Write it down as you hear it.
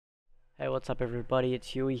Hey, what's up everybody, it's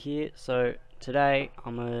Huey here. So today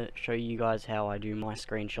I'm gonna show you guys how I do my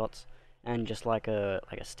screenshots and just like a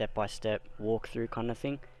step-by-step walkthrough kind of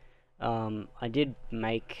thing. I did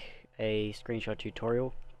make a screenshot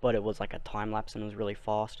tutorial, but it was like a time lapse and it was really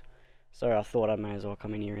fast. So I thought I may as well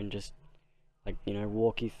come in here and just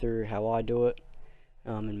walk you through how I do it.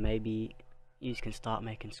 And maybe you can start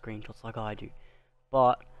making screenshots like I do.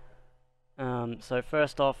 But so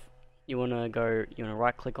first off, you want to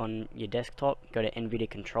right click on your desktop, go to Nvidia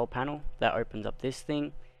control panel. That opens up this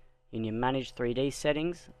thing. In your manage 3D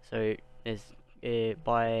settings, so there's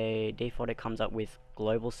by default it comes up with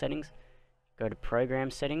global settings. Go to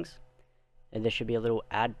program settings, and there should be a little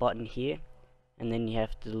add button here, and then you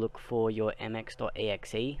have to look for your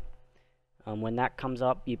mx.exe. When that comes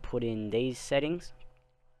up, you put in these settings,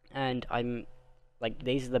 and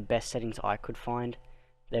these are the best settings I could find.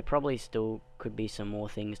 There probably still could be some more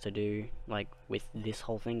things to do, like with this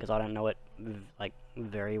whole thing, because I don't know it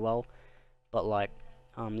very well. But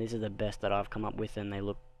these are the best that I've come up with, and they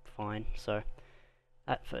look fine. So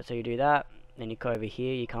so you do that, then you go over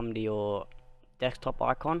here, you come to your desktop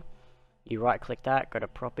icon, you right click that, go to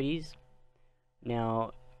properties.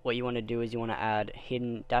 Now what you want to do is you want to add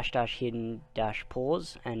hidden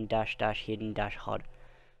pause and hidden HUD.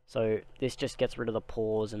 So this just gets rid of the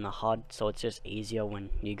pause and the HUD, so it's just easier when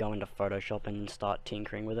you go into Photoshop and start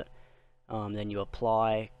tinkering with it. Then you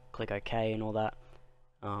apply, click OK and all that.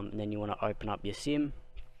 And then you want to open up your sim.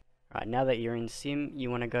 Right, now that you're in sim,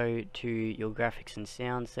 you want to go to your graphics and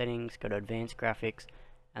sound settings, go to advanced graphics,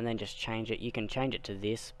 and then just change it. You can change it to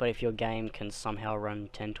this, but if your game can somehow run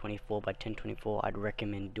 1024 by 1024, I'd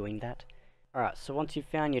recommend doing that. Alright, so once you've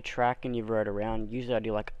found your track and you've rode around, usually I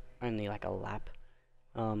do only a lap.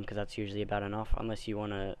 Because that's usually about enough, unless you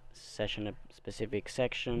want to session a specific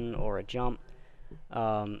section or a jump.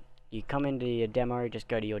 You come into your demo, just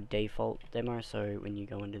go to your default demo. So when you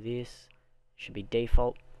go into this, it should be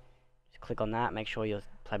default. Just click on that, make sure your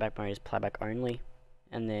playback mode is playback only.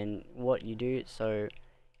 And then what you do, so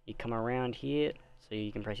you come around here, so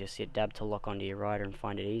you can press your sit dab to lock onto your writer and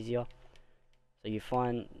find it easier. So you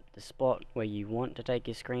find the spot where you want to take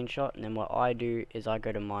your screenshot, and then what I do is I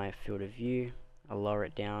go to my field of view. I'll lower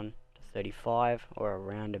it down to 35 or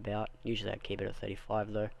around about. Usually I keep it at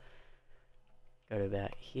 35 though. Go to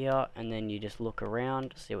about here, and then you just look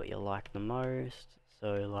around, see what you like the most.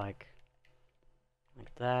 So like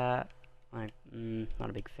that. Not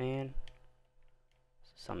a big fan.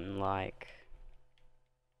 Something like,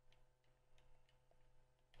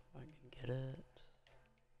 if I can get it.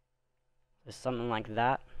 There's something like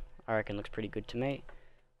that. I reckon looks pretty good to me.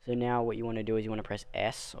 So now what you want to do is you want to press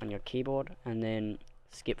S on your keyboard and then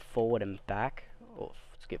skip forward and back, or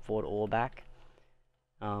skip forward or back,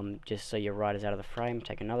 just so your writer's out of the frame.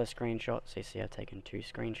 Take another screenshot, so you see I've taken 2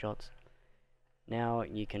 screenshots. Now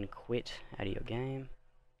you can quit out of your game.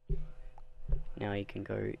 Now you can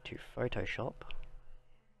go to Photoshop,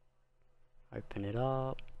 open it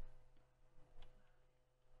up,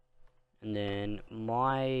 and then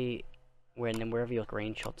wherever your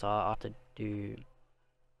screenshots are, I have to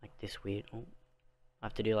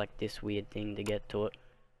do this weird thing to get to it,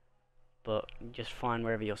 but just find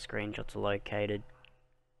wherever your screenshots are located,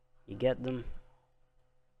 you get them,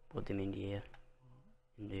 put them into your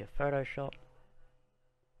Photoshop,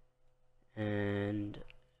 and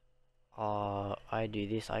I do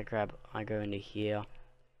this. I go into here,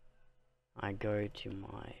 I go to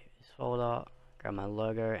this folder, grab my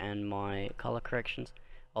logo and my color corrections.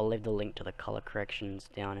 I'll leave the link to the color corrections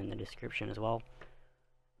down in the description as well.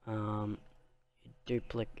 I'll do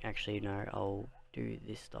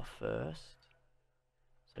this stuff first.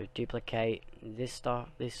 So duplicate this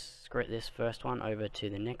first one over to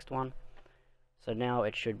the next one. So now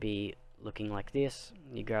it should be looking like this.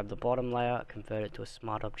 You grab the bottom layer, convert it to a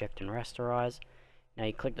smart object and rasterize. Now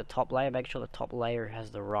you click the top layer, make sure the top layer has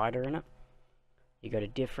the writer in it. You go to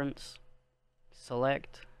difference,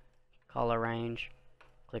 select, color range,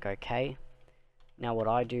 click OK. Now what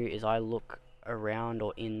I do is I look around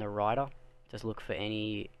or in the writer, just look for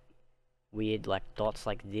any weird dots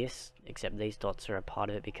like this, except these dots are a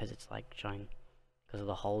part of it because it's showing because of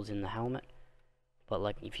the holes in the helmet.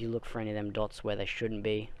 But if you look for any of them dots where they shouldn't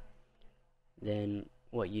be, then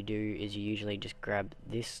what you do is you usually just grab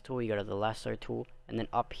this tool, you go to the lasso tool, and then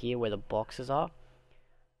up here where the boxes are,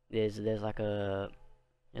 there's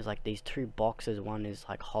these 2 boxes. One is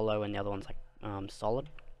hollow and the other one's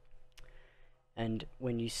solid. And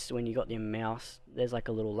when you got your mouse, there's a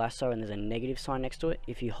little lasso and there's a negative sign next to it.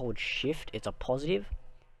 If you hold shift, it's a positive.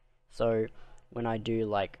 So when I do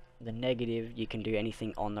the negative, you can do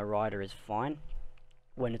anything on the writer is fine.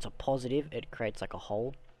 When it's a positive, it creates a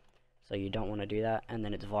hole. so you don't want to do that. And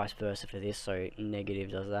then it's vice versa for this, so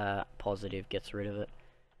negative does that, positive gets rid of it.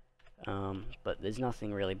 But there's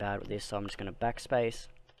nothing really bad with this, so I'm just going to backspace,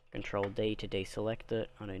 Control D to deselect it.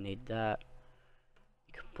 I don't need that.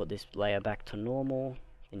 You can put this layer back to normal,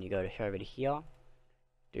 then you go over to here,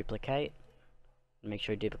 duplicate, make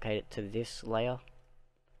sure you duplicate it to this layer.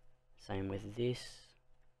 Same with this,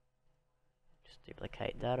 just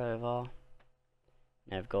duplicate that over.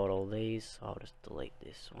 Now I've got all these, so I'll just delete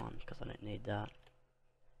this one because I don't need that.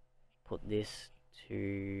 Put this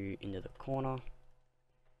into the corner,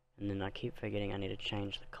 and then I keep forgetting I need to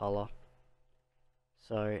change the color.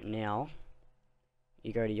 So now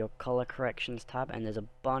you go to your color corrections tab, and there's a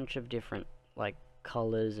bunch of different like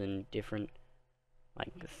colors and different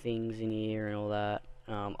like things in here and all that.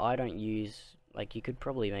 I don't use, like, you could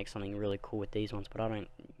probably make something really cool with these ones, but I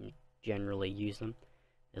don't generally use them.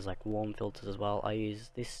 There's like warm filters as well. I use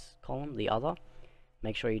this column, the other.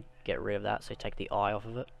 Make sure you get rid of that, so take the eye off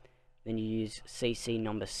of it. Then you use CC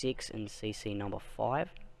number 6 and CC number 5.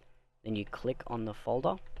 Then you click on the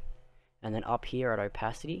folder, and then up here at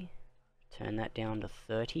opacity, turn that down to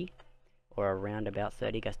 30, or around about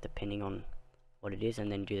 30, guys, depending on what it is,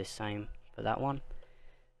 and then do the same for that one.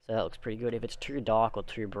 So that looks pretty good. If it's too dark or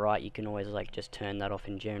too bright, you can always like just turn that off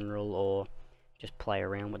in general, or just play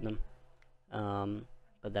around with them.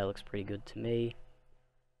 But that looks pretty good to me.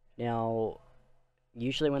 Now,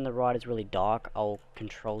 usually when the write is really dark, I'll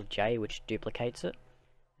Control J, which duplicates it,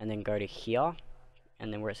 and then go to here,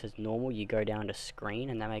 and then where it says normal, you go down to screen,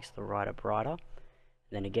 and that makes the writer brighter.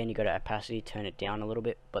 Then again, you go to opacity, turn it down a little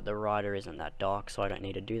bit, but the writer isn't that dark, so I don't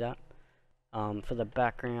need to do that. For the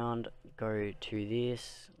background, go to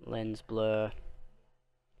this, lens blur,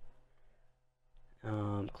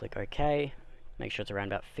 click OK, make sure it's around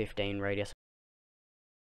about 15 radius.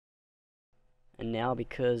 And now,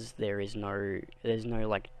 because there's no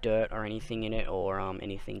like dirt or anything in it, or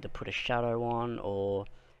anything to put a shadow on, or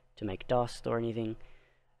to make dust or anything,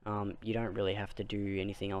 you don't really have to do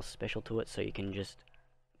anything else special to it. So you can just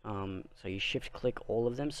so you shift click all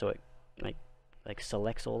of them, so it like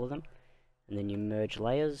selects all of them, and then you merge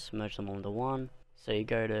layers, merge them all into one. So you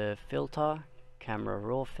go to filter, camera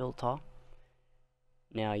raw filter.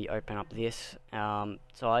 Now you open up this.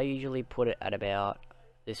 So I usually put it at about,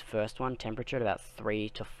 this first one, temperature, at about 3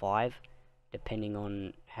 to 5, depending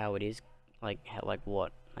on how it is, like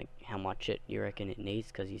how much you reckon it needs,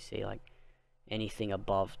 because you see like anything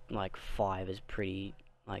above like 5 is pretty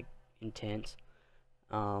like intense.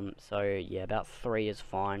 So yeah, about 3 is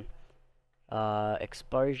fine.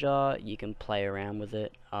 Exposure, you can play around with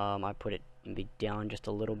it. I put it maybe down just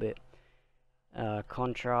a little bit.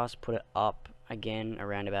 Contrast, put it up again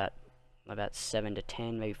around about 7 to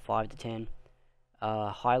 10, maybe 5 to 10.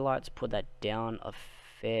 Highlights, put that down a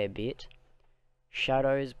fair bit.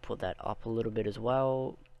 Shadows, put that up a little bit as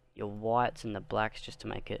well. Your whites and the blacks, just to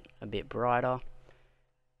make it a bit brighter.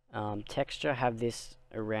 Texture, have this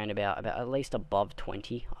around about at least above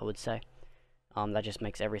 20, I would say. That just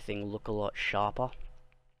makes everything look a lot sharper.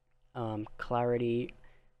 Clarity,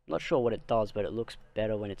 not sure what it does, but it looks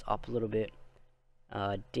better when it's up a little bit.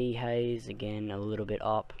 Dehaze, again a little bit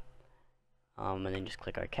up, and then just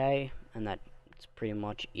click OK, and that's pretty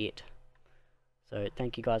much it. So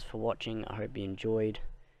thank you guys for watching. I hope you enjoyed,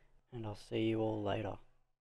 and I'll see you all later.